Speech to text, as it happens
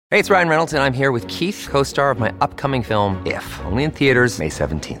Hey, it's Ryan Reynolds, and I'm here with Keith, co-star of my upcoming film, If, only in theaters May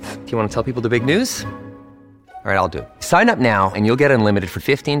 17th. Do you want to tell people the big news? All right, I'll do it. Sign up now and you'll get unlimited for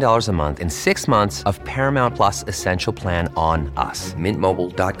 $15 a month and 6 months of Paramount Plus Essential Plan on us.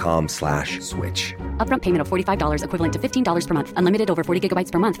 MintMobile.com/switch. Upfront payment of $45 equivalent to $15 per month. Unlimited over 40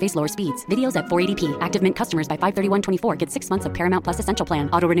 gigabytes per month. Face lower speeds. Videos at 480p. Active Mint customers by 531.24 get 6 months of Paramount Plus Essential Plan.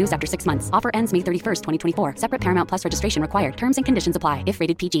 Auto renews after 6 months. Offer ends May 31st, 2024. Separate Paramount Plus registration required. Terms and conditions apply if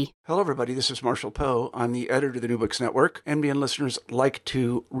rated PG. Hello, everybody. This is Marshall Poe. I'm the editor of the New Books Network. NBN listeners like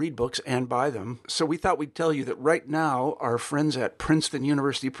to read books and buy them. So we thought we'd tell you that right now, our friends at Princeton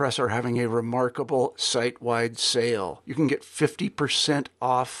University Press are having a remarkable site-wide sale. You can get 50%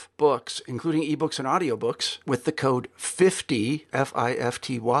 off books, including ebooks and audiobooks, with the code 50,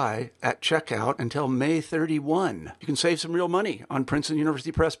 F-I-F-T-Y, at checkout until May 31. You can save some real money on Princeton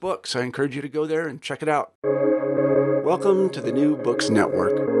University Press books. I encourage you to go there and check it out. Welcome to the New Books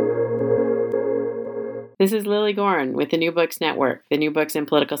Network. This is Lily Goren with the New Books Network, the New Books in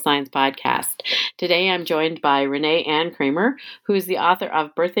Political Science podcast. Today I'm joined by Renee Ann Kramer, who is the author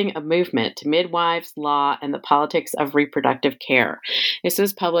of Birthing a Movement, Midwives, Law, and the Politics of Reproductive Care. This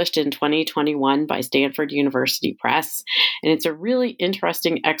was published in 2021 by Stanford University Press, and it's a really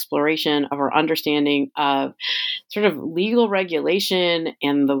interesting exploration of our understanding of sort of legal regulation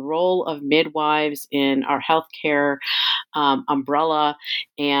and the role of midwives in our healthcare umbrella,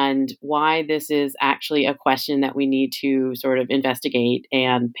 and why this is actually a question that we need to sort of investigate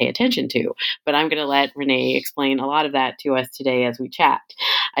and pay attention to. But I'm going to let Renee explain a lot of that to us today as we chat.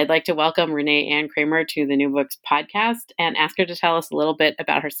 I'd like to welcome Renee Ann Kramer to the New Books podcast and ask her to tell us a little bit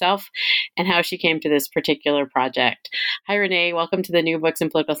about herself and how she came to this particular project. Hi, Renee. Welcome to the New Books in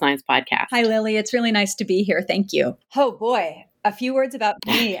Political Science podcast. Hi, Lily. It's really nice to be here. Thank you. Oh, boy. A few words about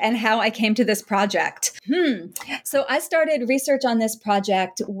me and how I came to this project. So I started research on this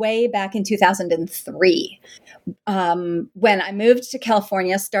project way back in 2003. When I moved to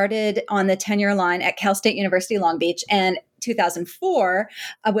California, started on the tenure line at Cal State University, Long Beach, and 2004,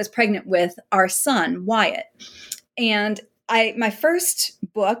 I was pregnant with our son, Wyatt. And my first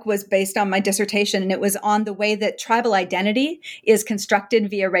book was based on my dissertation, and it was on the way that tribal identity is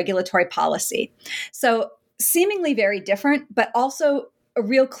constructed via regulatory policy. So seemingly very different, but also a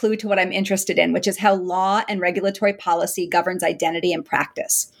real clue to what I'm interested in, which is how law and regulatory policy governs identity and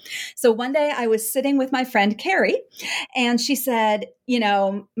practice. So one day I was sitting with my friend Carrie, and she said,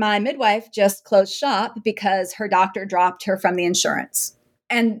 my midwife just closed shop because her doctor dropped her from the insurance.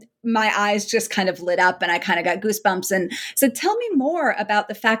 And my eyes just kind of lit up and I kind of got goosebumps and said, tell me more about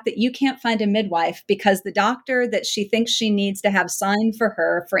the fact that you can't find a midwife because the doctor that she thinks she needs to have signed for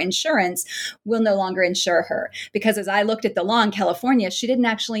her for insurance will no longer insure her. Because as I looked at the law in California, she didn't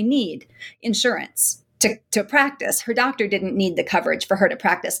actually need insurance to practice. Her doctor didn't need the coverage for her to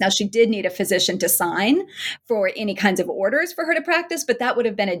practice. Now, she did need a physician to sign for any kinds of orders for her to practice, but that would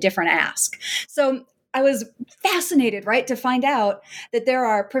have been a different ask. So I was fascinated, right, to find out that there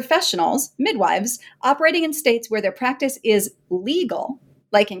are professionals, midwives, operating in states where their practice is legal,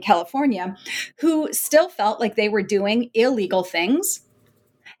 like in California, who still felt like they were doing illegal things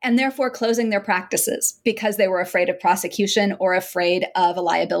and therefore closing their practices because they were afraid of prosecution or afraid of a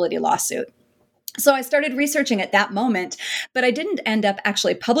liability lawsuit. So I started researching at that moment, but I didn't end up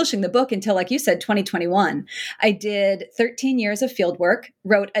actually publishing the book until, like you said, 2021. I did 13 years of field work,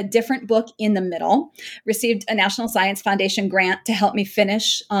 wrote a different book in the middle, received a National Science Foundation grant to help me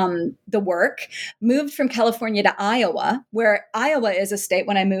finish the work, moved from California to Iowa, where Iowa is a state.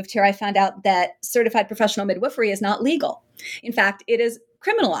 When I moved here, I found out that certified professional midwifery is not legal. In fact, it is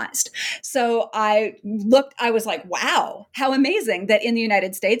criminalized. So I was like, wow, how amazing that in the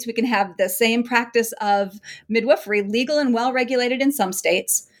United States, we can have the same practice of midwifery, legal and well-regulated in some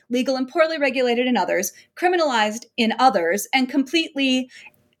states, legal and poorly regulated in others, criminalized in others, and completely,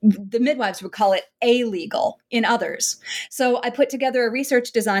 the midwives would call it illegal in others. So I put together a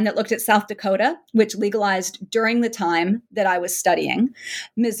research design that looked at South Dakota, which legalized during the time that I was studying,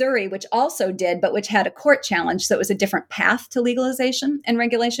 Missouri, which also did, but which had a court challenge. So it was a different path to legalization and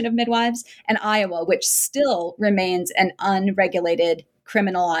regulation of midwives, and Iowa, which still remains an unregulated,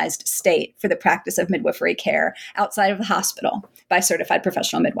 criminalized state for the practice of midwifery care outside of the hospital by a certified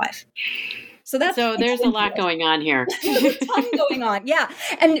professional midwife. So there's a lot going on here. There's a ton going on. Yeah.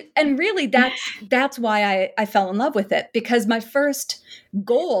 And really that's why I fell in love with it, because my first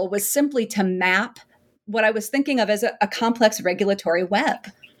goal was simply to map what I was thinking of as a complex regulatory web.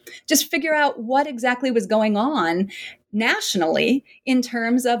 Just figure out what exactly was going on nationally in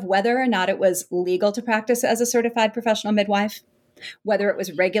terms of whether or not it was legal to practice as a certified professional midwife, whether it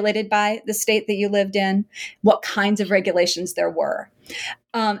was regulated by the state that you lived in, what kinds of regulations there were.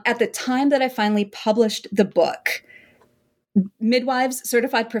 At the time that I finally published the book, midwives,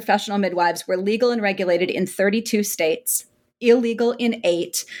 certified professional midwives, were legal and regulated in 32 states, illegal in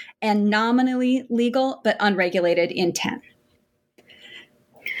 8, and nominally legal but unregulated in 10.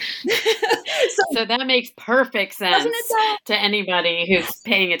 So that makes perfect sense to anybody who's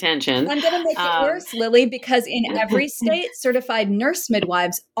paying attention. I'm going to make it worse, Lily, because in every state, certified nurse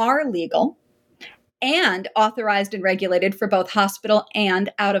midwives are legal and authorized and regulated for both hospital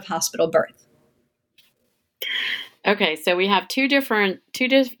and out-of-hospital birth. Okay, so we have two different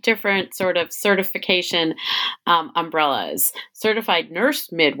sort of certification umbrellas: certified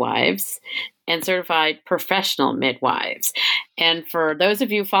nurse midwives and certified professional midwives. And for those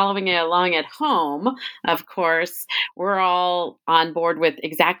of you following it along at home, of course, we're all on board with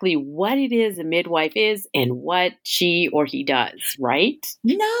exactly what it is a midwife is and what she or he does, right?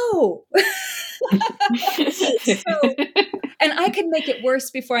 No. And I could make it worse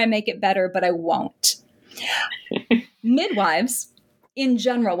before I make it better, but I won't. Midwives, in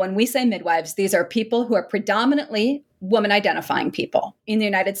general, when we say midwives, these are people who are predominantly woman-identifying people. In the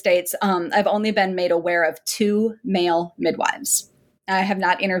United States, I've only been made aware of 2 male midwives. I have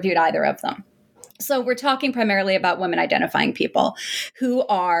not interviewed either of them. So we're talking primarily about women-identifying people who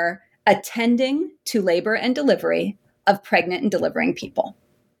are attending to labor and delivery of pregnant and delivering people.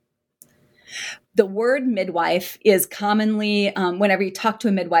 The word midwife is commonly, whenever you talk to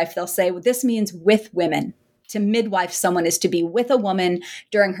a midwife, they'll say, well, this means with women. To midwife someone is to be with a woman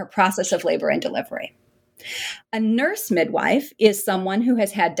during her process of labor and delivery. A nurse midwife is someone who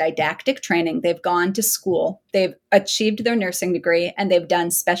has had didactic training. They've gone to school, they've achieved their nursing degree, and they've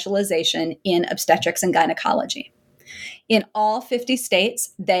done specialization in obstetrics and gynecology. In all 50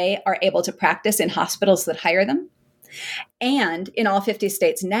 states, they are able to practice in hospitals that hire them. And in all 50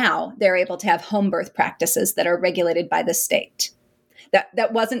 states now, they're able to have home birth practices that are regulated by the state.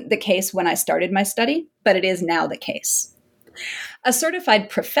 That wasn't the case when I started my study, but it is now the case. A certified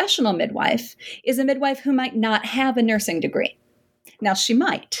professional midwife is a midwife who might not have a nursing degree. Now, she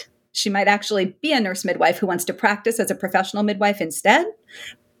might. She might actually be a nurse midwife who wants to practice as a professional midwife instead.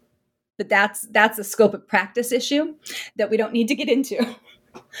 But that's a scope of practice issue that we don't need to get into.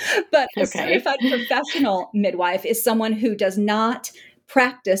 But a certified professional midwife is someone who does not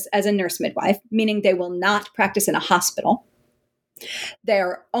practice as a nurse midwife, meaning they will not practice in a hospital.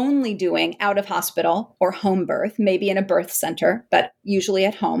 They're only doing out-of-hospital or home birth, maybe in a birth center, but usually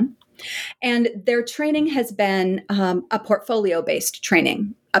at home. And their training has been a portfolio-based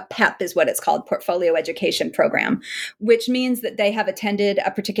training. A PEP is what it's called, Portfolio Education Program, which means that they have attended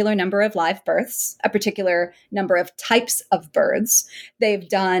a particular number of live births, a particular number of types of births. They've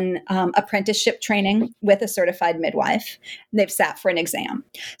done apprenticeship training with a certified midwife. They've sat for an exam.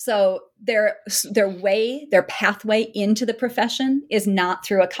 So their pathway into the profession is not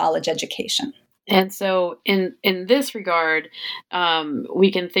through a college education. And so in this regard,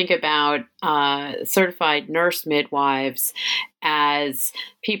 we can think about certified nurse midwives as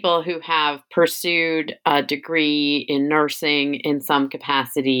people who have pursued a degree in nursing in some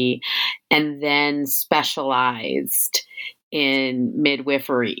capacity and then specialized in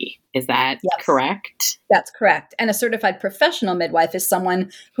midwifery. Is that correct? That's correct. And a certified professional midwife is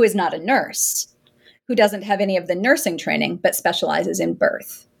someone who is not a nurse, who doesn't have any of the nursing training, but specializes in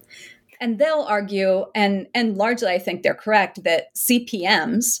birth. And they'll argue, and largely I think they're correct, that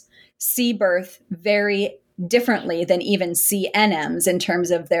CPMs see birth very differently than even CNMs in terms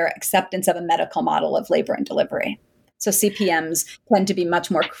of their acceptance of a medical model of labor and delivery. So CPMs tend to be much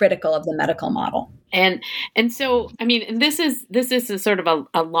more critical of the medical model. And so, I mean, this is a sort of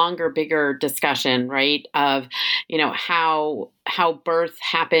a longer, bigger discussion, right? Of, how birth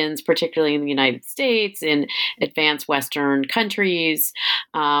happens, particularly in the United States, in advanced Western countries,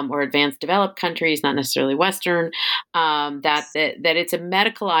 or advanced developed countries, not necessarily Western, that it's a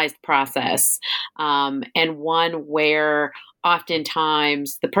medicalized process, and one where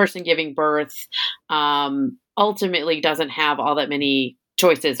oftentimes the person giving birth, ultimately doesn't have all that many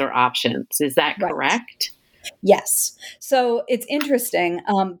choices or options. Is that correct? Yes. So it's interesting.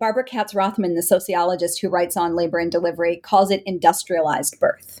 Barbara Katz-Rothman, the sociologist who writes on labor and delivery, calls it industrialized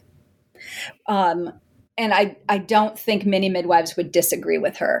birth. And I don't think many midwives would disagree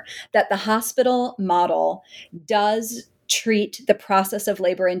with her that the hospital model does treat the process of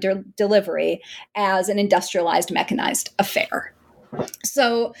labor and delivery as an industrialized, mechanized affair.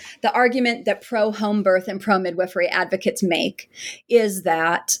 So the argument that pro-home birth and pro-midwifery advocates make is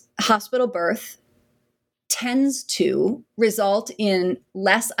that hospital birth tends to result in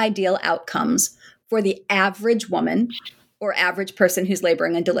less ideal outcomes for the average woman or average person who's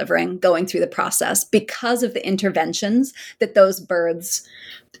laboring and delivering going through the process because of the interventions that those births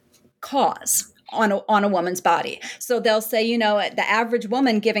cause on a woman's body. So they'll say, the average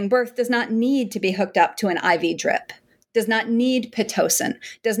woman giving birth does not need to be hooked up to an IV drip, does not need Pitocin,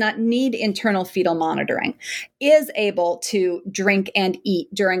 does not need internal fetal monitoring, is able to drink and eat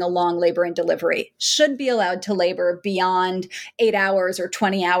during a long labor and delivery, should be allowed to labor beyond 8 hours or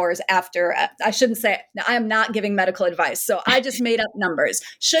 20 hours after. I shouldn't say, I am not giving medical advice, so I just made up numbers,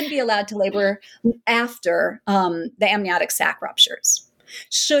 should be allowed to labor after the amniotic sac ruptures,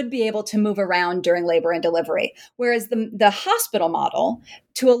 should be able to move around during labor and delivery. Whereas the hospital model,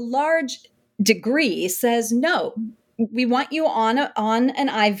 to a large degree, says no. We want you on an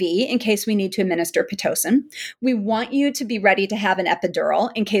IV in case we need to administer Pitocin. We want you to be ready to have an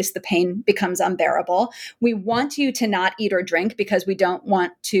epidural in case the pain becomes unbearable. We want you to not eat or drink because we don't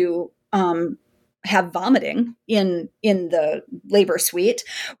want to have vomiting in the labor suite.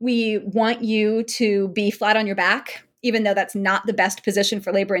 We want you to be flat on your back, even though that's not the best position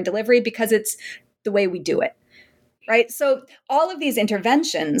for labor and delivery, because it's the way we do it, right? So all of these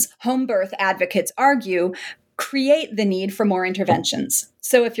interventions, home birth advocates argue, create the need for more interventions.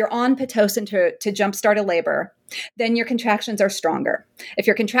 So if you're on Pitocin to jumpstart a labor, then your contractions are stronger. If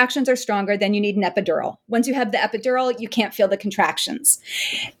your contractions are stronger, then you need an epidural. Once you have the epidural, you can't feel the contractions.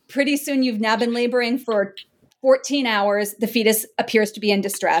 Pretty soon you've now been laboring for 14 hours. The fetus appears to be in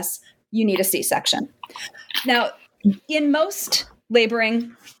distress. You need a C-section. Now, in most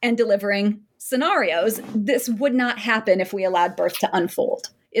laboring and delivering scenarios, this would not happen if we allowed birth to unfold,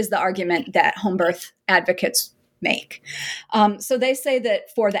 is the argument that home birth advocates make. So they say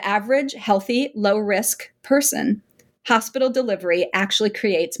that for the average, healthy, low-risk person, hospital delivery actually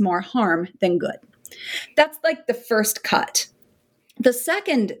creates more harm than good. That's like the first cut. The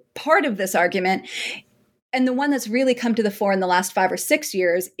second part of this argument, and the one that's really come to the fore in the last 5 or 6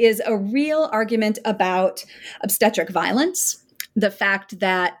 years, is a real argument about obstetric violence. The fact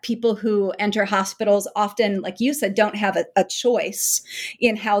that people who enter hospitals often, like you said, don't have a choice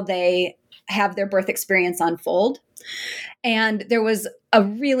in how they have their birth experience unfold. And there was a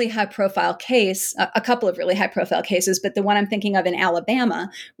really high-profile case, a couple of really high-profile cases, but the one I'm thinking of in Alabama,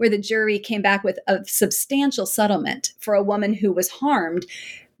 where the jury came back with a substantial settlement for a woman who was harmed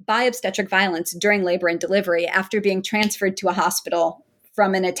by obstetric violence during labor and delivery after being transferred to a hospital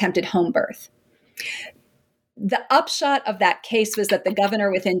from an attempted home birth. The upshot of that case was that the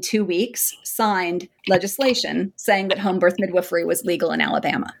governor within 2 weeks signed legislation saying that home birth midwifery was legal in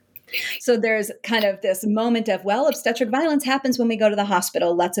Alabama. So there's kind of this moment of, well, obstetric violence happens when we go to the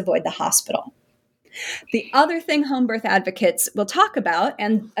hospital. Let's avoid the hospital. The other thing home birth advocates will talk about,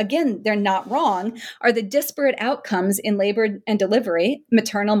 and again, they're not wrong, are the disparate outcomes in labor and delivery,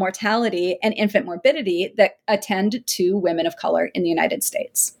 maternal mortality, and infant morbidity that attend to women of color in the United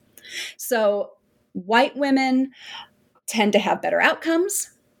States. So white women tend to have better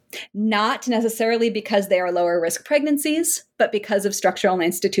outcomes, not necessarily because they are lower risk pregnancies, but because of structural and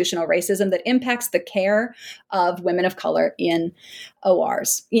institutional racism that impacts the care of women of color in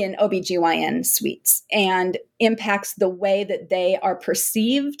ORs, in OBGYN suites, and impacts the way that they are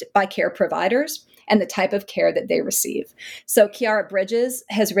perceived by care providers and the type of care that they receive. So Kiara Bridges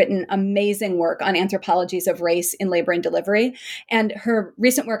has written amazing work on anthropologies of race in labor and delivery. And her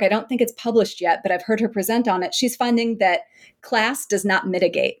recent work, I don't think it's published yet, but I've heard her present on it. She's finding that class does not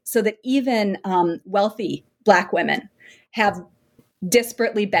mitigate, so that even wealthy Black women have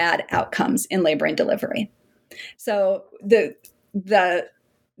disparately bad outcomes in labor and delivery. So the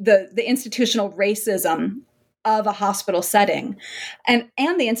institutional racism of a hospital setting and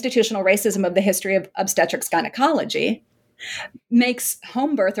the institutional racism of the history of obstetrics gynecology makes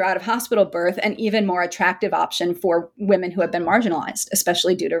home birth or out of hospital birth an even more attractive option for women who have been marginalized,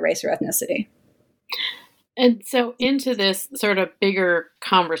 especially due to race or ethnicity. And so into this sort of bigger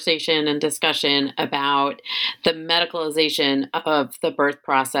conversation and discussion about the medicalization of the birth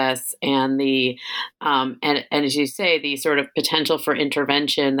process and the, and as you say, the sort of potential for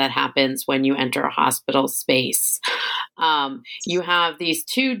intervention that happens when you enter a hospital space. You have these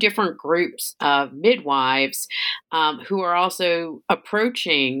two different groups of midwives who are also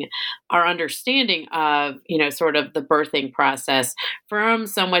approaching our understanding of, sort of the birthing process from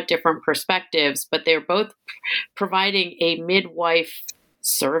somewhat different perspectives, but they're both providing a midwife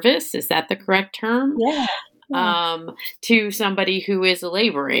service. Is that the correct term? Yeah. To somebody who is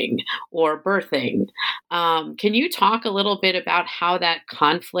laboring or birthing. Can you talk a little bit about how that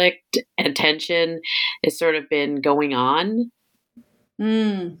conflict and tension has sort of been going on?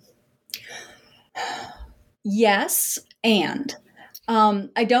 Yes, and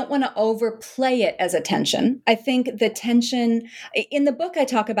I don't want to overplay it as a tension. I think the tension in the book, I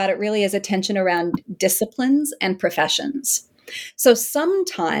talk about it really as a tension around disciplines and professions. So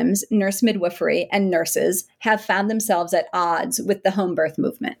sometimes nurse midwifery and nurses have found themselves at odds with the home birth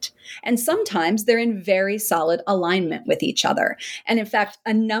movement. And sometimes they're in very solid alignment with each other. And in fact,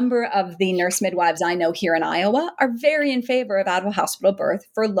 a number of the nurse midwives I know here in Iowa are very in favor of out-of-hospital birth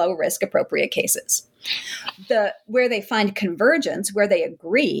for low-risk appropriate cases. Where they find convergence, where they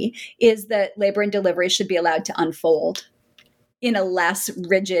agree, is that labor and delivery should be allowed to unfold in a less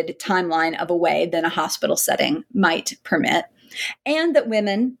rigid timeline of a way than a hospital setting might permit. And that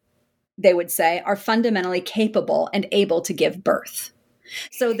women, they would say, are fundamentally capable and able to give birth.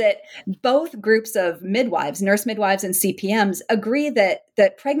 So that both groups of midwives, nurse midwives and CPMs, agree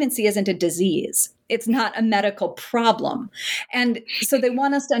that pregnancy isn't a disease. It's not a medical problem. And so they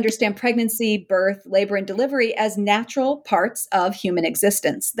want us to understand pregnancy, birth, labor, and delivery as natural parts of human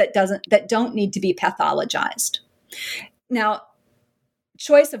existence that don't need to be pathologized. Now,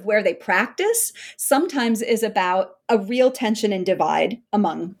 choice of where they practice sometimes is about a real tension and divide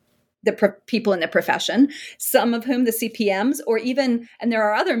among the people in the profession, some of whom the CPMs, or even, and there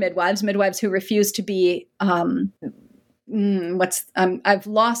are other midwives who refuse to be, I've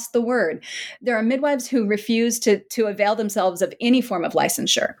lost the word. There are midwives who refuse to avail themselves of any form of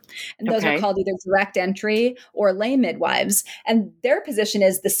licensure. And those are called either direct entry or lay midwives. And their position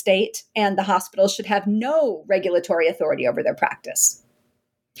is the state and the hospital should have no regulatory authority over their practice.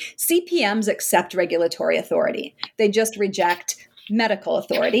 CPMs accept regulatory authority. They just reject medical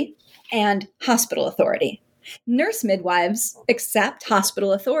authority and hospital authority. Nurse midwives accept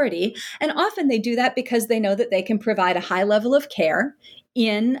hospital authority, and often they do that because they know that they can provide a high level of care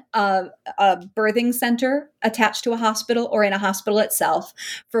in a birthing center attached to a hospital or in a hospital itself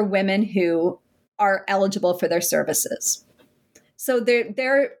for women who are eligible for their services. So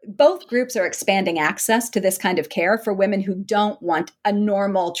both groups are expanding access to this kind of care for women who don't want a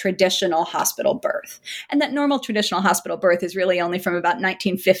normal traditional hospital birth. And that normal traditional hospital birth is really only from about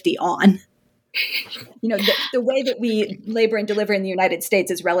 1950 on. You know, the way that we labor and deliver in the United States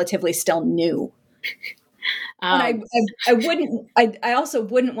is relatively still new. And I also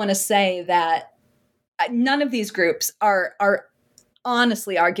wouldn't want to say that none of these groups are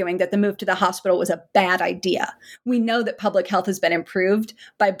honestly arguing that the move to the hospital was a bad idea. We know that public health has been improved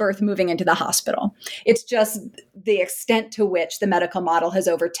by birth moving into the hospital. It's just the extent to which the medical model has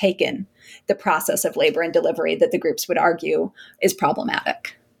overtaken the process of labor and delivery that the groups would argue is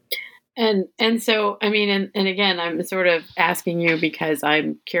problematic. And so, I mean, and again, I'm sort of asking you because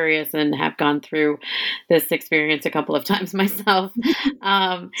I'm curious and have gone through this experience a couple of times myself.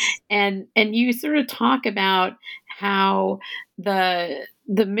 And you sort of talk about how the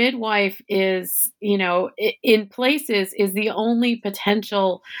midwife is, you know, in places is the only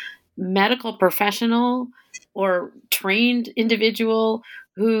potential medical professional or trained individual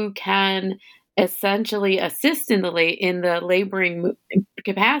who can essentially assist in the laboring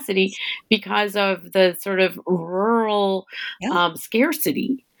capacity because of the sort of rural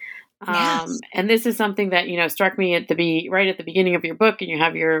scarcity. Yes. And this is something that, you know, struck me right at the beginning of your book, and you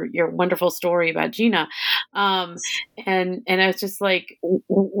have your wonderful story about Gina. And I was just like,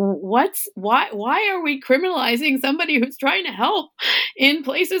 why are we criminalizing somebody who's trying to help in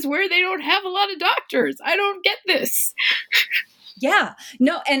places where they don't have a lot of doctors? I don't get this. Yeah,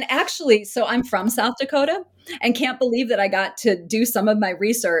 no. And actually, so I'm from South Dakota and can't believe that I got to do some of my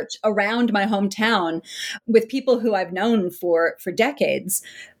research around my hometown with people who I've known for decades.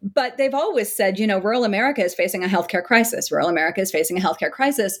 But they've always said, you know, rural America is facing a healthcare crisis. Rural America is facing a healthcare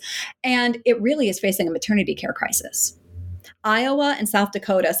crisis. And it really is facing a maternity care crisis. Iowa and South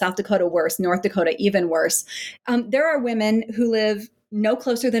Dakota worse, North Dakota even worse. There are women who live no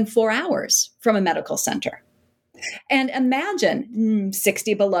closer than 4 hours from a medical center. And imagine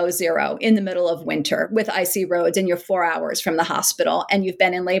 60 below zero in the middle of winter with icy roads, and you're 4 hours from the hospital and you've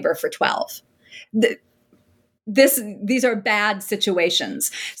been in labor for 12. These are bad situations.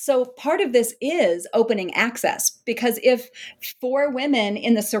 So part of this is opening access, because if 4 women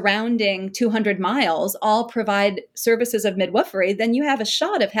in the surrounding 200 miles all provide services of midwifery, then you have a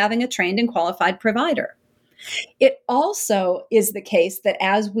shot of having a trained and qualified provider. It also is the case that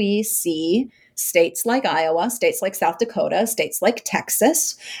as we see states like Iowa, states like South Dakota, states like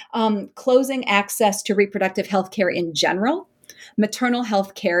Texas, closing access to reproductive health care in general, maternal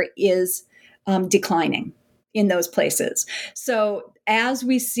health care is declining in those places. So as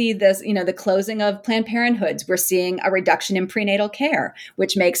we see this, you know, the closing of Planned Parenthoods, we're seeing a reduction in prenatal care,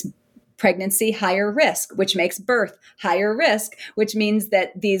 which makes pregnancy higher risk, which makes birth higher risk, which means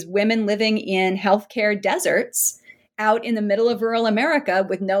that these women living in healthcare deserts out in the middle of rural America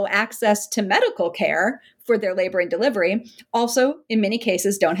with no access to medical care for their labor and delivery, also in many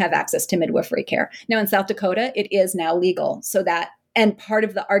cases don't have access to midwifery care. Now in South Dakota, it is now legal. And part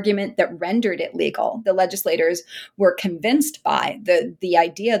of the argument that rendered it legal, the legislators were convinced by the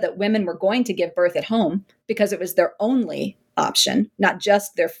idea that women were going to give birth at home because it was their only option, not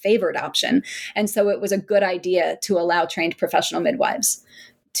just their favored option. And so it was a good idea to allow trained professional midwives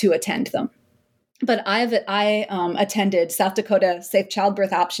to attend them. But I attended South Dakota Safe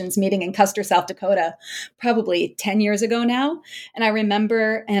Childbirth Options meeting in Custer, South Dakota, probably 10 years ago now. And I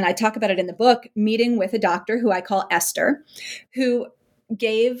remember, and I talk about it in the book, meeting with a doctor who I call Esther, who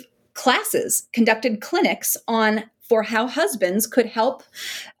gave classes, conducted clinics for how husbands could help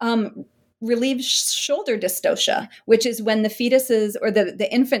relieve shoulder dystocia, which is when the fetus's or the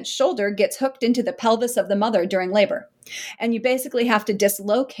infant's shoulder gets hooked into the pelvis of the mother during labor. And you basically have to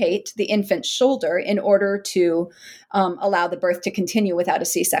dislocate the infant's shoulder in order to allow the birth to continue without a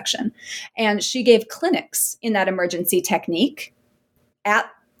C-section. And she gave clinics in that emergency technique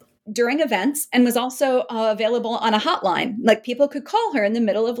during events, and was also available on a hotline. Like people could call her in the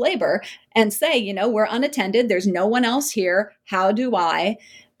middle of labor and say, we're unattended. There's no one else here. How do I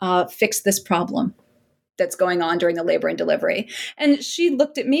fix this problem that's going on during the labor and delivery? And she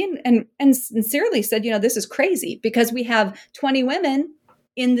looked at me and sincerely said, this is crazy because we have 20 women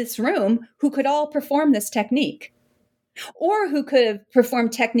in this room who could all perform this technique, or who could have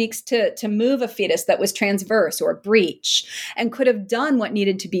performed techniques to move a fetus that was transverse or breech, and could have done what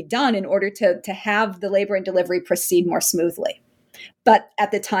needed to be done in order to have the labor and delivery proceed more smoothly. But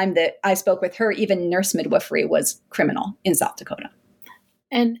at the time that I spoke with her, even nurse midwifery was criminal in South Dakota.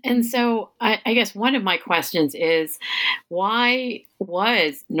 And so I guess one of my questions is, why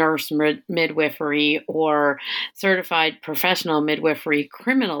was nurse midwifery or certified professional midwifery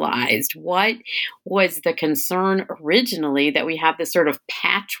criminalized? What was the concern originally that we have this sort of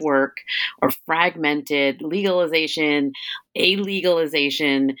patchwork or fragmented legalization,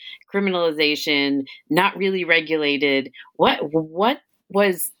 alegalization, criminalization, not really regulated? What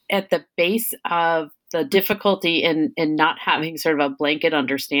was at the base of the difficulty in not having sort of a blanket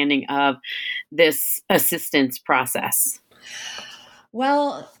understanding of this assistance process?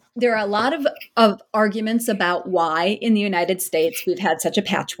 Well, there are a lot of arguments about why in the United States we've had such a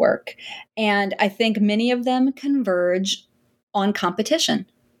patchwork. And I think many of them converge on competition.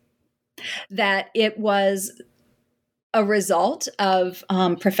 That it was a result of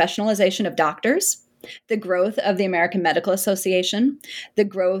professionalization of doctors, the growth of the American Medical Association, the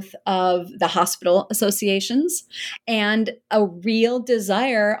growth of the hospital associations, and a real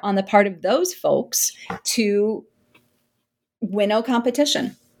desire on the part of those folks to winnow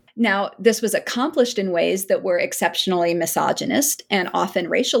competition. Now, this was accomplished in ways that were exceptionally misogynist and often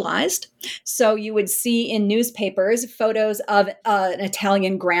racialized. So you would see in newspapers photos of an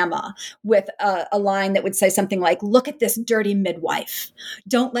Italian grandma with a line that would say something like, "Look at this dirty midwife.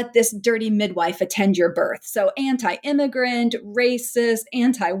 Don't let this dirty midwife attend your birth." So anti-immigrant, racist,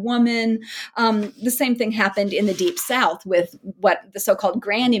 anti-woman. The same thing happened in the Deep South with what the so-called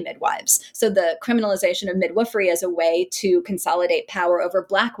granny midwives. So the criminalization of midwifery as a way to consolidate power over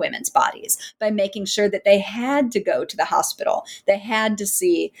Black women's bodies by making sure that they had to go to the hospital. They had to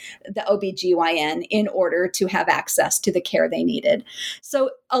see the OBGYN in order to have access to the care they needed.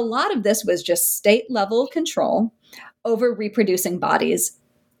 So a lot of this was just state level control over reproducing bodies,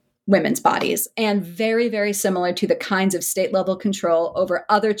 women's bodies, and very, very similar to the kinds of state level control over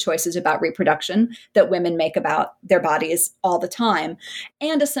other choices about reproduction that women make about their bodies all the time,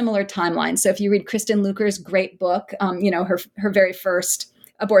 and a similar timeline. So if you read Kristen Luker's great book, her very first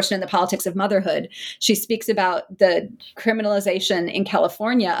Abortion and the Politics of Motherhood, she speaks about the criminalization in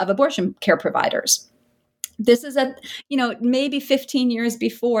California of abortion care providers. This is maybe 15 years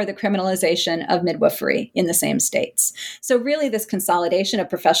before the criminalization of midwifery in the same states. So really this consolidation of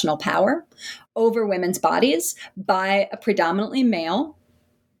professional power over women's bodies by a predominantly male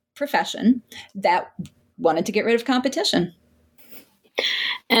profession that wanted to get rid of competition.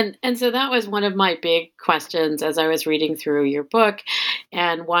 And so that was one of my big questions as I was reading through your book,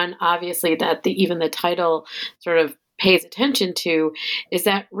 and one obviously that even the title sort of pays attention to, is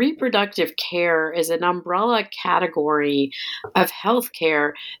that reproductive care is an umbrella category of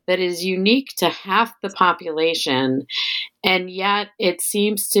healthcare that is unique to half the population, and yet it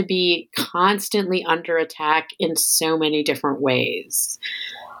seems to be constantly under attack in so many different ways.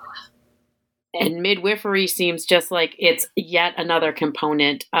 And midwifery seems just like it's yet another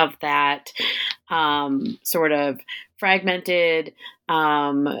component of that sort of fragmented,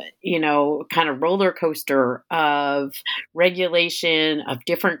 kind of roller coaster of regulation of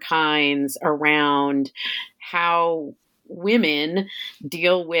different kinds around how women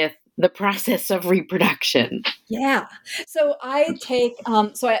deal with the process of reproduction. Yeah. So I take,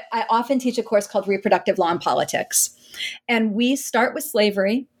 I often teach a course called Reproductive Law and Politics. And we start with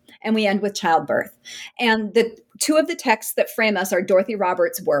slavery and we end with childbirth. And the two of the texts that frame us are Dorothy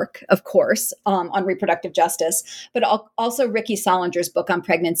Roberts' work, of course, on reproductive justice, but also Ricky Sollinger's book on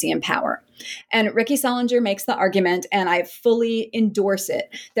pregnancy and power. And Ricky Sollinger makes the argument, and I fully endorse it,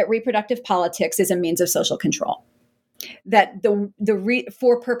 that reproductive politics is a means of social control. That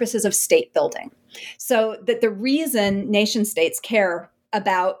for purposes of state building. So that the reason nation states care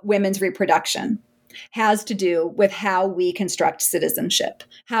about women's reproduction has to do with how we construct citizenship,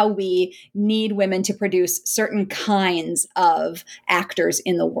 how we need women to produce certain kinds of actors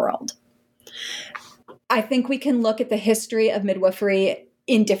in the world. I think we can look at the history of midwifery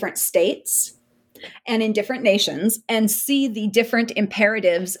in different states and in different nations and see the different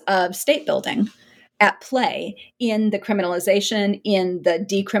imperatives of state building at play in the criminalization, in the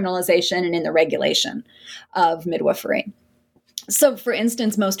decriminalization, and in the regulation of midwifery. So, for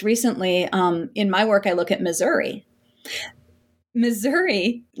instance, most recently, in my work, I look at Missouri.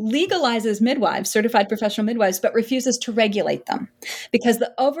 Missouri legalizes midwives, certified professional midwives, but refuses to regulate them because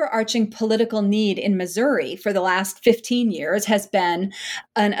the overarching political need in Missouri for the last 15 years has been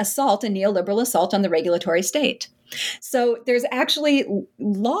an assault, a neoliberal assault on the regulatory state. So there's actually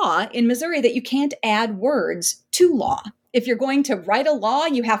law in Missouri that you can't add words to law. If you're going to write a law,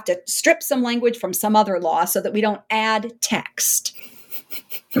 you have to strip some language from some other law so that we don't add text.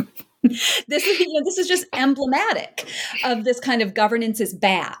 This is just emblematic of this kind of governance is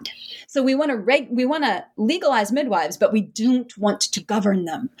bad. So we want to legalize midwives, but we don't want to govern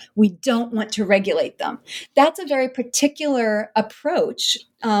them. We don't want to regulate them. That's a very particular approach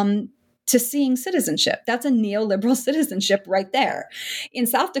to seeing citizenship. That's a neoliberal citizenship right there. In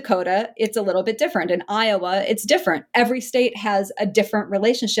South Dakota, it's a little bit different. In Iowa, it's different. Every state has a different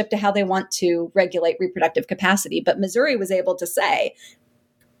relationship to how they want to regulate reproductive capacity. But Missouri was able to say,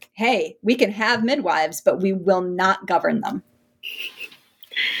 hey, we can have midwives, but we will not govern them.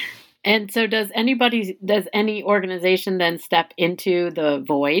 And so does any organization then step into the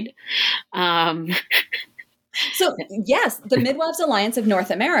void? So yes, the Midwives Alliance of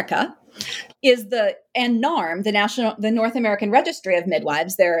North America and NARM, the North American Registry of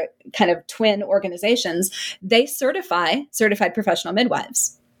Midwives, they're kind of twin organizations. They certify certified professional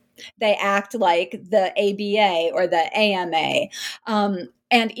midwives. They act like the ABA or the AMA.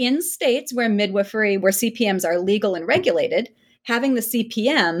 And in states where CPMs are legal and regulated, having the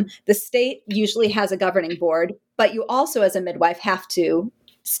CPM, the state usually has a governing board, but you also as a midwife have to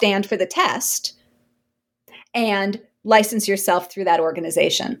stand for the test and license yourself through that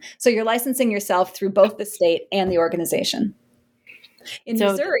organization. So you're licensing yourself through both the state and the organization. In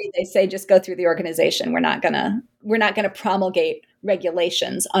Missouri, they say just go through the organization. We're not gonna promulgate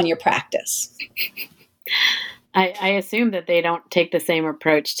regulations on your practice. I assume that they don't take the same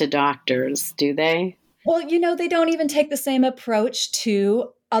approach to doctors, do they? Well, they don't even take the same approach to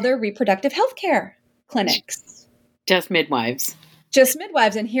other reproductive health care clinics. Just midwives. Just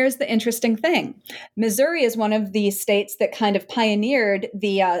midwives. And here's the interesting thing. Missouri is one of the states that kind of pioneered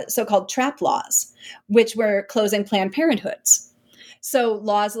the so-called TRAP laws, which were closing Planned Parenthoods. So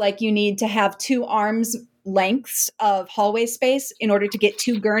laws like you need to have 2 arms lengths of hallway space in order to get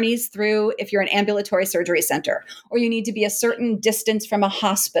 2 gurneys through if you're an ambulatory surgery center, or you need to be a certain distance from a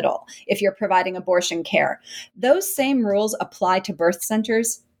hospital if you're providing abortion care. Those same rules apply to birth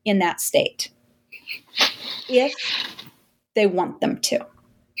centers in that state if they want them to.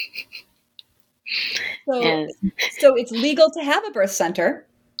 So it's legal to have a birth center,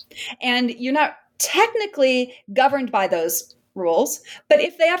 and you're not technically governed by those rules. But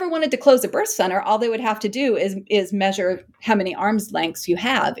if they ever wanted to close a birth center, all they would have to do is measure how many arm's lengths you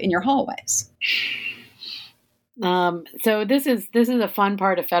have in your hallways. So this is a fun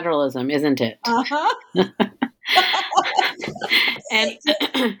part of federalism, isn't it? Uh-huh.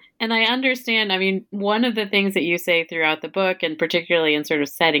 And I understand, I mean, one of the things that you say throughout the book, and particularly in sort of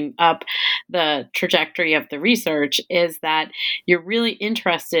setting up the trajectory of the research, is that you're really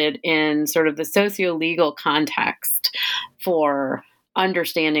interested in sort of the socio-legal context for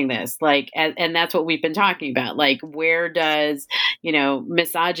understanding this, and that's what we've been talking about. Like, where does,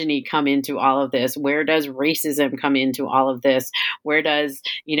 misogyny come into all of this? Where does racism come into all of this? Where does,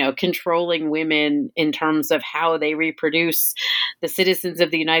 controlling women in terms of how they reproduce the citizens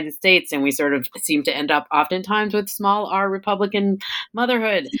of the United States? And we sort of seem to end up oftentimes with small R Republican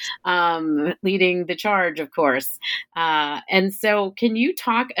motherhood leading the charge, of course. And so can you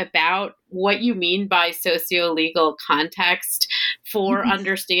talk about what you mean by socio-legal context for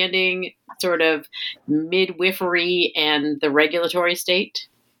understanding sort of midwifery and the regulatory state?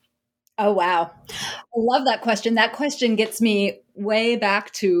 Oh, wow. I love that question. That question gets me way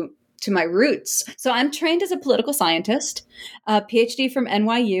back to my roots. So I'm trained as a political scientist, a PhD from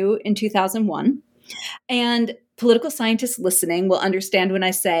NYU in 2001. And political scientists listening will understand when I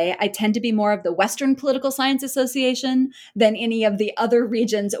say I tend to be more of the Western Political Science Association than any of the other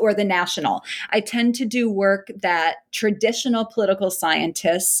regions or the national. I tend to do work that traditional political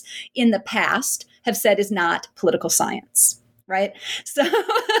scientists in the past have said is not political science. Right. So,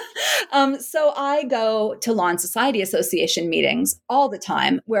 so I go to Law and Society Association meetings all the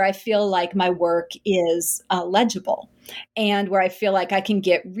time where I feel like my work is legible and where I feel like I can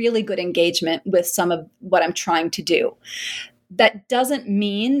get really good engagement with some of what I'm trying to do. That doesn't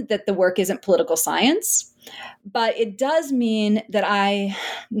mean that the work isn't political science, but it does mean that I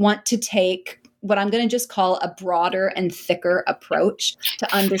want to take what I'm going to just call a broader and thicker approach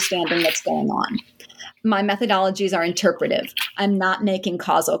to understanding what's going on. My methodologies are interpretive. I'm not making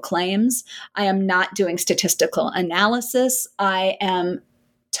causal claims. I am not doing statistical analysis. I am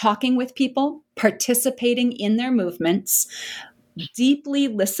talking with people, participating in their movements, deeply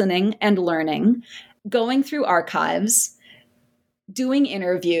listening and learning, going through archives, doing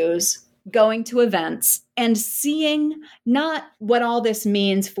interviews, going to events, and seeing not what all this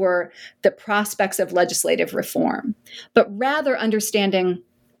means for the prospects of legislative reform, but rather understanding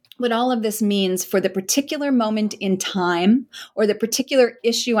what all of this means for the particular moment in time or the particular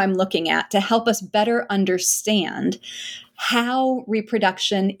issue I'm looking at to help us better understand how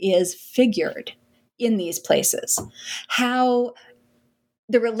reproduction is figured in these places, how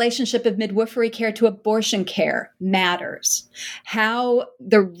the relationship of midwifery care to abortion care matters, how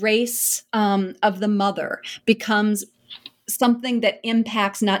the race of the mother becomes something that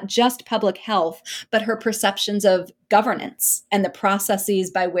impacts not just public health, but her perceptions of governance and the processes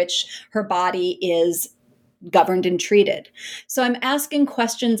by which her body is governed and treated. So I'm asking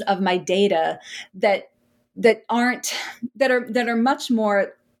questions of my data that are much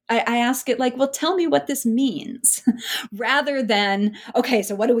more. I ask it like, well, tell me what this means, rather than, okay,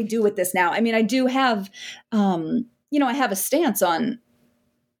 so what do we do with this now? I mean, I do have, I have a stance on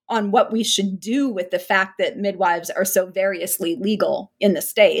what we should do with the fact that midwives are so variously legal in the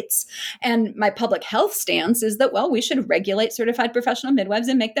states. And my public health stance is that, well, we should regulate certified professional midwives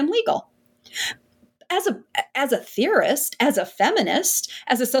and make them legal. As a theorist, as a feminist,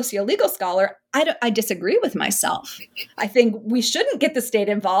 as a sociolegal scholar, I disagree with myself. I think we shouldn't get the state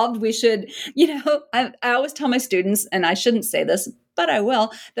involved. We should, I always tell my students, and I shouldn't say this, but I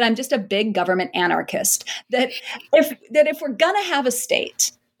will, that I'm just a big government anarchist. That if we're gonna have a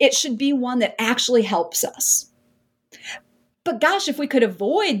state, it should be one that actually helps us. But gosh, if we could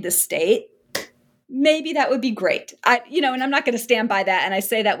avoid the state, maybe that would be great. And I'm not going to stand by that. And I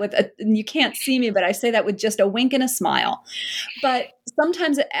say that and you can't see me, but I say that with just a wink and a smile. But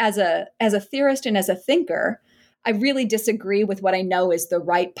sometimes as a theorist and as a thinker, I really disagree with what I know is the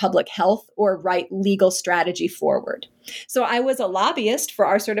right public health or right legal strategy forward. So I was a lobbyist for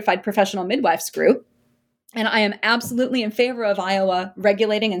our certified professional midwives group. And I am absolutely in favor of Iowa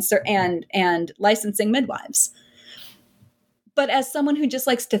regulating and licensing midwives. But as someone who just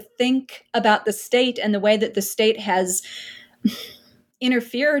likes to think about the state and the way that the state has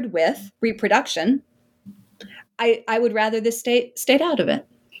interfered with reproduction, I would rather the state stayed out of it.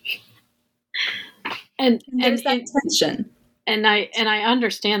 And there's that tension. And I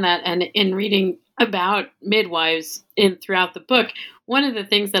understand that. And in reading about midwives throughout the book, one of the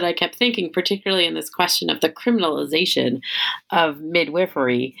things that I kept thinking, particularly in this question of the criminalization of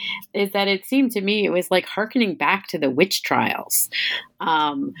midwifery, is that it seemed to me it was like hearkening back to the witch trials.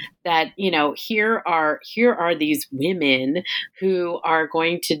 That here are these women who are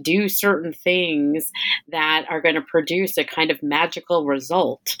going to do certain things that are going to produce a kind of magical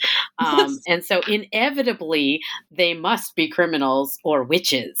result, and so inevitably they must be criminals or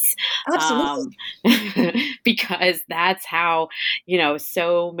witches. Absolutely. Because that's how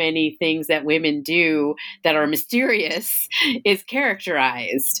so many things that women do that are mysterious is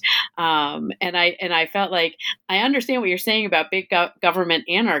characterized. And I felt like I understand what you're saying about big government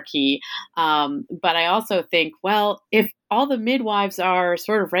anarchy. But I also think, well, if all the midwives are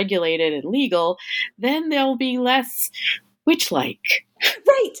sort of regulated and legal, then they'll be less witch-like.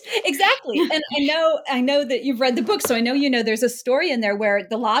 Right, exactly. And I know that you've read the book, so I know there's a story in there where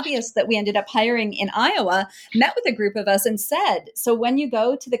the lobbyists that we ended up hiring in Iowa met with a group of us and said, so when you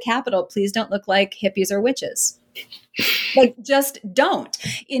go to the Capitol, please don't look like hippies or witches. Like, just don't.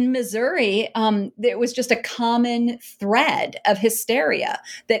 In Missouri, there was just a common thread of hysteria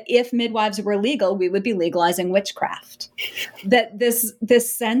that if midwives were legal, we would be legalizing witchcraft. That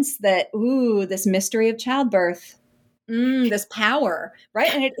this sense that, ooh, this mystery of childbirth, this power,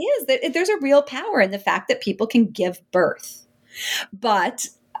 right? And it is that there's a real power in the fact that people can give birth, but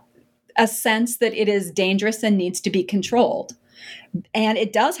a sense that it is dangerous and needs to be controlled. And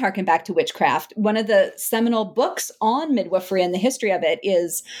it does harken back to witchcraft. One of the seminal books on midwifery and the history of it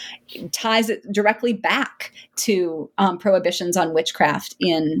ties it directly back to prohibitions on witchcraft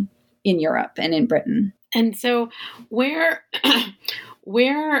in Europe and in Britain. And so where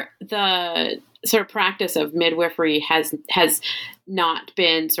the sort of practice of midwifery has not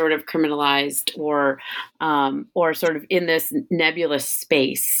been sort of criminalized or sort of in this nebulous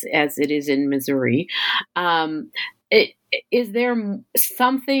space as it is in Missouri, is there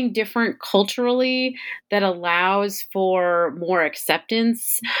something different culturally that allows for more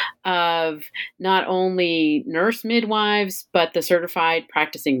acceptance of not only nurse midwives, but the certified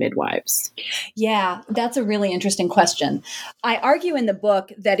practicing midwives? Yeah, that's a really interesting question. I argue in the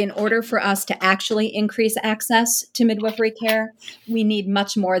book that in order for us to actually increase access to midwifery care, we need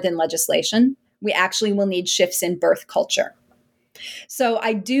much more than legislation. We actually will need shifts in birth culture. So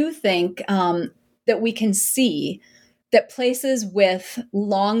I do think that we can see that places with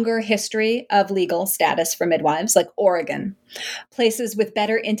longer history of legal status for midwives, like Oregon, places with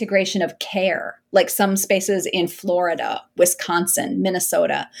better integration of care, like some spaces in Florida, Wisconsin,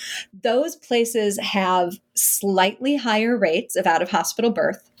 Minnesota, those places have slightly higher rates of out-of-hospital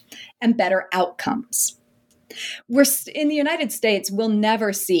birth and better outcomes. In the United States, we'll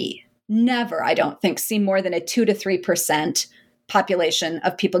never, I don't think, see more than a 2 to 3% population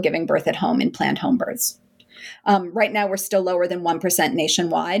of people giving birth at home in planned home births. Right now, we're still lower than 1%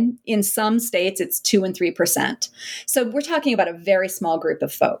 nationwide. In some states, it's 2 and 3%. So we're talking about a very small group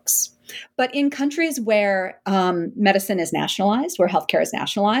of folks. But in countries where medicine is nationalized, where healthcare is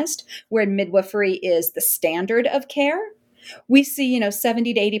nationalized, where midwifery is the standard of care, we see,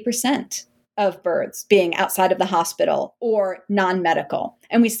 70 to 80% of births being outside of the hospital or non-medical.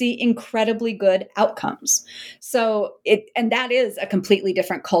 And we see incredibly good outcomes. And that is a completely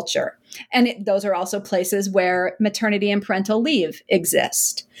different culture. And those are also places where maternity and parental leave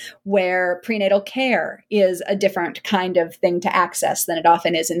exist, where prenatal care is a different kind of thing to access than it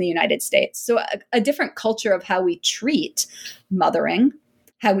often is in the United States. So a different culture of how we treat mothering,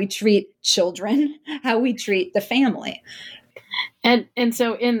 how we treat children, how we treat the family. And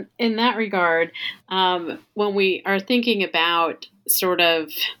so in that regard, when we are thinking about sort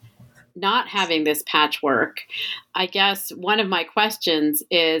of not having this patchwork, I guess one of my questions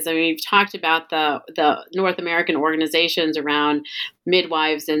is, we've talked about the North American organizations around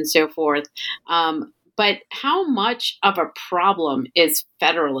midwives and so forth, but how much of a problem is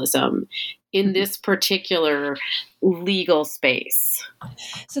federalism in this particular legal space?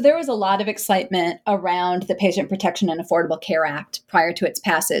 So there was a lot of excitement around the Patient Protection and Affordable Care Act prior to its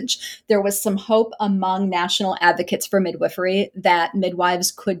passage. There was some hope among national advocates for midwifery that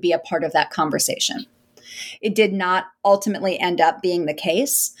midwives could be a part of that conversation. It did not ultimately end up being the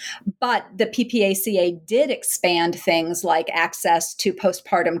case, but the PPACA did expand things like access to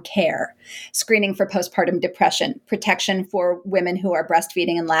postpartum care, screening for postpartum depression, protection for women who are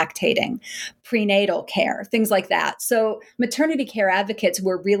breastfeeding and lactating, prenatal care, things like that. So maternity care advocates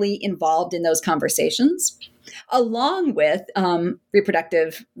were really involved in those conversations, along with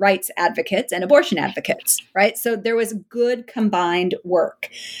reproductive rights advocates and abortion advocates, right? So there was good combined work.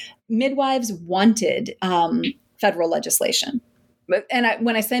 Midwives wanted federal legislation. And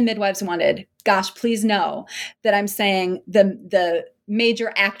when I say midwives wanted, gosh, please know that I'm saying the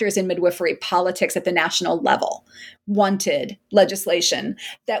major actors in midwifery politics at the national level wanted legislation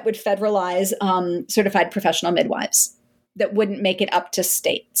that would federalize certified professional midwives, that wouldn't make it up to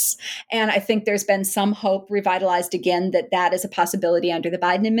states. And I think there's been some hope revitalized again that is a possibility under the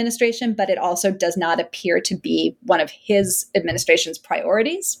Biden administration, but it also does not appear to be one of his administration's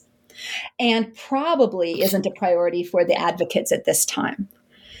priorities, and probably isn't a priority for the advocates at this time.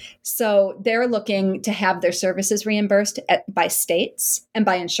 So they're looking to have their services reimbursed by states and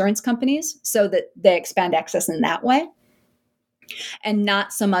by insurance companies so that they expand access in that way, and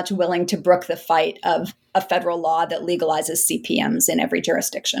not so much willing to brook the fight of a federal law that legalizes CPMs in every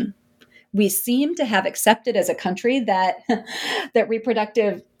jurisdiction. We seem to have accepted as a country that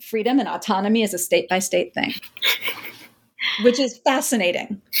reproductive freedom and autonomy is a state-by-state thing, which is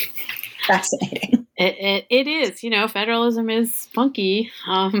fascinating. fascinating. It is, federalism is funky.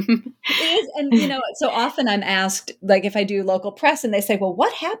 It is. And, so often I'm asked, like if I do local press and they say, well,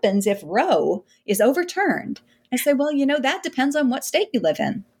 what happens if Roe is overturned? I say, well, that depends on what state you live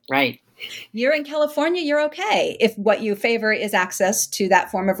in. Right. You're in California, you're okay if what you favor is access to that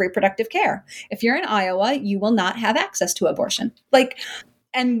form of reproductive care. If you're in Iowa, you will not have access to abortion.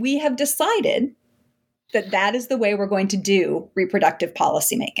 And we have decided that is the way we're going to do reproductive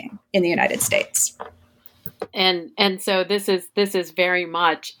policymaking in the United States. And so this is very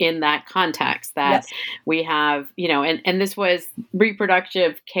much in that context that Yes. we have, and this was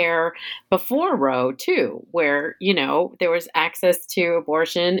reproductive care before Roe too, where, there was access to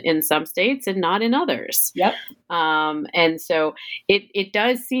abortion in some states and not in others. Yep. And so it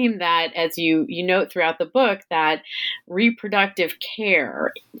does seem that, as you note throughout the book, that reproductive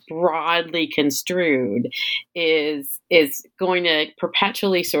care, broadly construed, is going to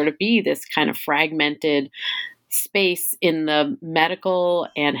perpetually sort of be this kind of fragmented space in the medical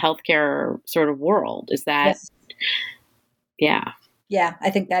and healthcare sort of world. Is that? Yes. Yeah. Yeah, I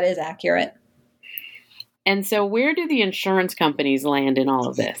think that is accurate. And so where do the insurance companies land in all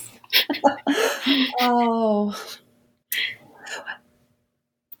of this?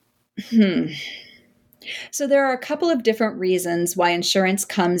 So there are a couple of different reasons why insurance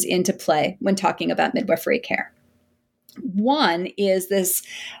comes into play when talking about midwifery care. One is this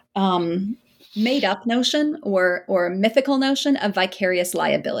made up notion or mythical notion of vicarious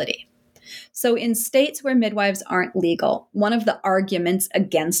liability. So in states where midwives aren't legal, one of the arguments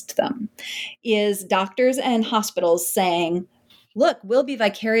against them is doctors and hospitals saying, look, we'll be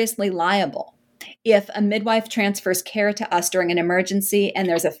vicariously liable if a midwife transfers care to us during an emergency and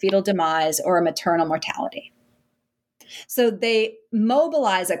there's a fetal demise or a maternal mortality. So they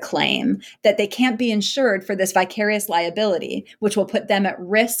mobilize a claim that they can't be insured for this vicarious liability, which will put them at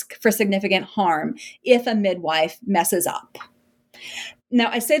risk for significant harm if a midwife messes up. Now,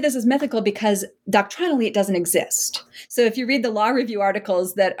 I say this is mythical because doctrinally it doesn't exist. So if you read the law review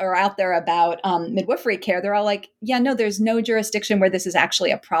articles that are out there about midwifery care, they're all like, yeah, no, there's no jurisdiction where this is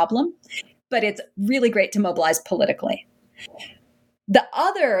actually a problem, but it's really great to mobilize politically. There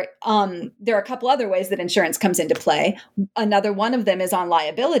are a couple other ways that insurance comes into play. Another one of them is on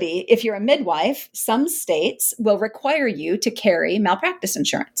liability. If you're a midwife, some states will require you to carry malpractice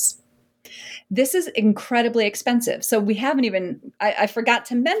insurance. This is incredibly expensive. So we haven't even, I forgot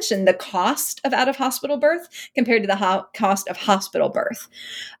to mention the cost of out-of-hospital birth compared to the cost of hospital birth.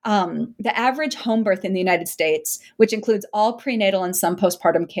 The average home birth in the United States, which includes all prenatal and some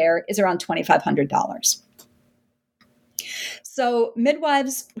postpartum care, is around $2,500. So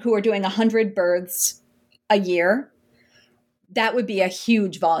midwives who are doing 100 births a year, that would be a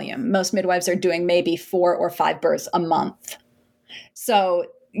huge volume. Most midwives are doing maybe 4 or 5 births a month. So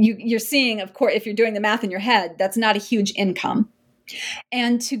you're seeing, of course, if you're doing the math in your head, that's not a huge income.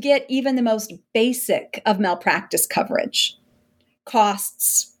 And to get even the most basic of malpractice coverage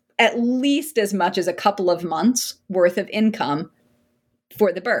costs at least as much as a couple of months worth of income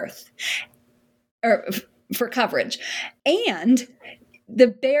for the birth, or for coverage. And the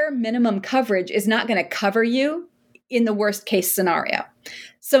bare minimum coverage is not going to cover you in the worst case scenario.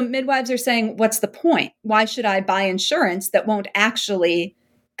 So midwives are saying, what's the point? Why should I buy insurance that won't actually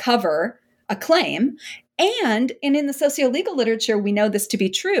cover a claim? And in the socio-legal literature, we know this to be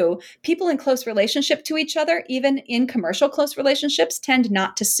true. People in close relationship to each other, even in commercial close relationships, tend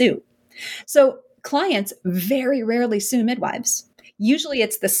not to sue. So clients very rarely sue midwives. Usually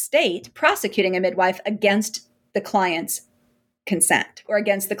it's the state prosecuting a midwife against the client's consent or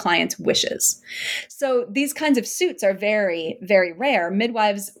against the client's wishes. So these kinds of suits are very, very rare.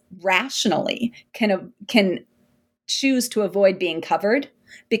 Midwives rationally can choose to avoid being covered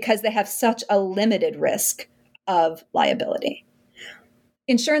because they have such a limited risk of liability.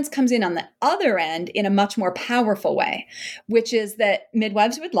 Insurance comes in on the other end in a much more powerful way, which is that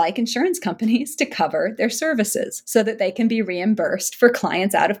midwives would like insurance companies to cover their services so that they can be reimbursed for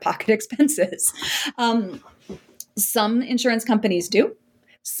clients' out-of-pocket expenses. Some insurance companies do.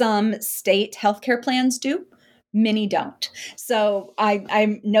 Some state healthcare plans do. Many don't. So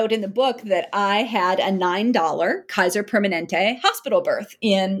I note in the book that I had a $9 Kaiser Permanente hospital birth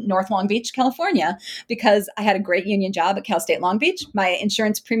in North Long Beach, California, because I had a great union job at Cal State Long Beach. My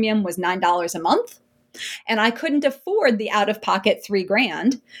insurance premium was $9 a month, and I couldn't afford the out-of-pocket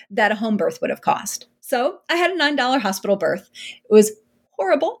 $3,000 that a home birth would have cost. So I had a $9 hospital birth. It was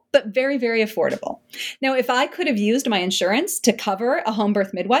horrible, but very, very affordable. Now, if I could have used my insurance to cover a home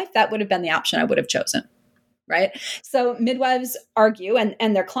birth midwife, that would have been the option I would have chosen. right? So midwives argue,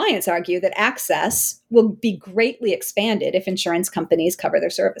 and their clients argue, that access will be greatly expanded if insurance companies cover their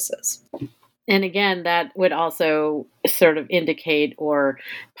services. And again, that would also sort of indicate or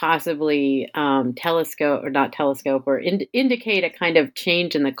possibly indicate a kind of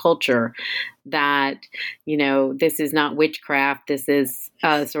change in the culture that, this is not witchcraft. This is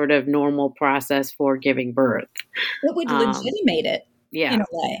a sort of normal process for giving birth. It would legitimate it in a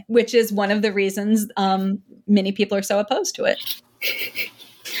way, which is one of the reasons many people are so opposed to it.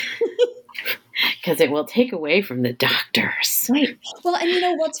 Because it will take away from the doctors. Right. Well,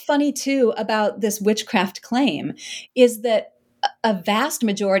 and what's funny too about this witchcraft claim is that a vast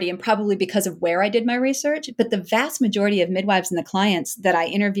majority, and probably because of where I did my research, but the vast majority of midwives and the clients that I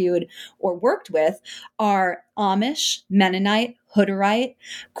interviewed or worked with are Amish, Mennonite, Hutterite,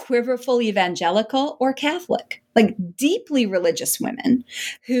 quiverful evangelical, or Catholic, like deeply religious women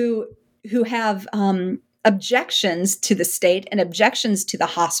who have objections to the state and objections to the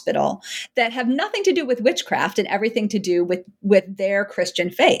hospital that have nothing to do with witchcraft and everything to do with their Christian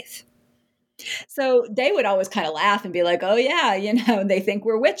faith. So they would always kind of laugh and be like, oh yeah, they think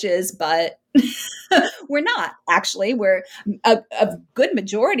we're witches, but we're not. Actually, we're a good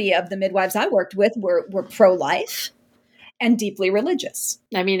majority of the midwives I worked with were pro-life and deeply religious.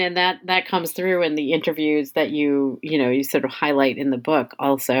 I mean, and that comes through in the interviews that you sort of highlight in the book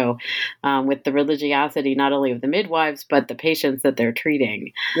also, with the religiosity, not only of the midwives, but the patients that they're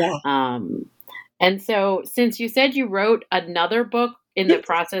treating. Yeah. And so since you said you wrote another book in the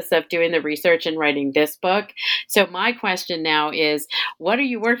process of doing the research and writing this book, so my question now is, what are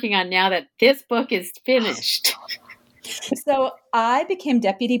you working on now that this book is finished? So I became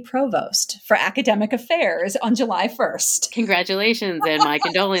deputy provost for academic affairs on July 1st. Congratulations and my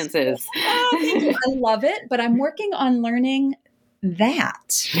condolences. Thank you. I love it, but I'm working on learning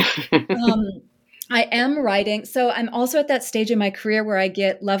that. I am writing. So I'm also at that stage in my career where I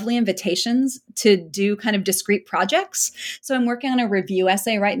get lovely invitations to do kind of discrete projects. So I'm working on a review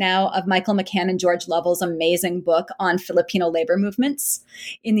essay right now of Michael McCann and George Lovell's amazing book on Filipino labor movements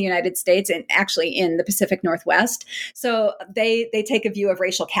in the United States and actually in the Pacific Northwest. So they take a view of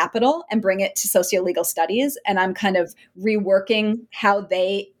racial capital and bring it to socio-legal studies. And I'm kind of reworking how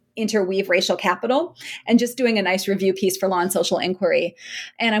they interweave racial capital and just doing a nice review piece for Law and Social Inquiry.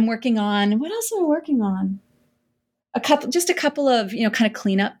 And I'm working on, what else am I working on? A couple of, kind of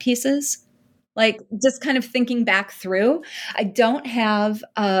cleanup pieces, like just kind of thinking back through. I don't have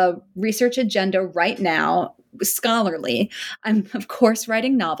a research agenda right now, scholarly. I'm of course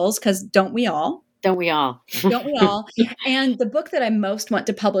writing novels because don't we all? Don't we all? Don't we all? And the book that I most want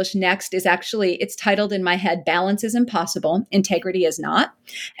to publish next is it's titled in my head, Balance is Impossible, Integrity is Not.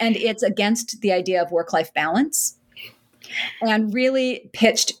 And it's against the idea of work-life balance and really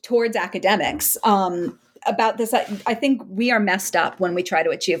pitched towards academics. About this, I think we are messed up when we try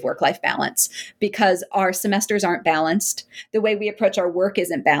to achieve work-life balance because our semesters aren't balanced. The way we approach our work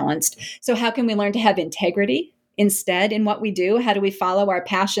isn't balanced. So how can we learn to have integrity instead in what we do? How do we follow our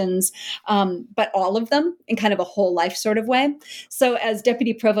passions, but all of them in kind of a whole life sort of way? So as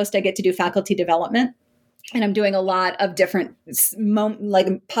deputy provost, I get to do faculty development. And I'm doing a lot of different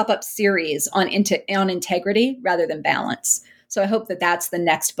pop-up series on integrity rather than balance. So I hope that that's the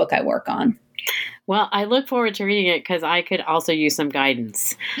next book I work on. Well, I look forward to reading it because I could also use some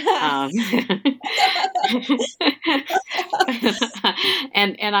guidance.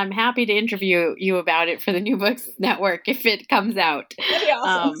 And I'm happy to interview you about it for the New Books Network if it comes out. That'd be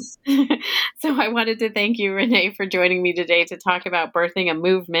awesome. So I wanted to thank you, Renee, for joining me today to talk about Birthing a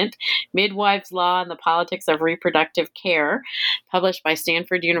Movement, Midwives' Law and the Politics of Reproductive Care, published by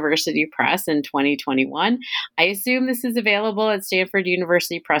Stanford University Press in 2021. I assume this is available at Stanford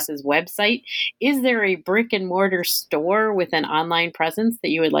University Press's website. Is there a brick and mortar store with an online presence that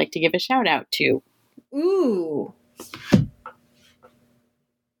you would like to give a shout out to? Ooh.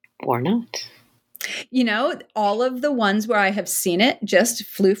 Or not? All of the ones where I have seen it just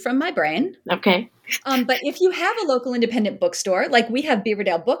flew from my brain. Okay. But if you have a local independent bookstore, like we have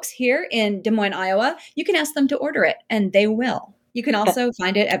Beaverdale Books here in Des Moines, Iowa, you can ask them to order it and they will. You can also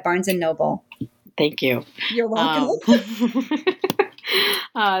find it at Barnes & Noble. Thank you. You're welcome.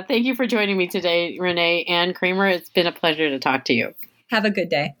 Thank you for joining me today, Renee Ann Kramer. It's been a pleasure to talk to you. Have a good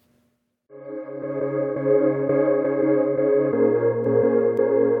day.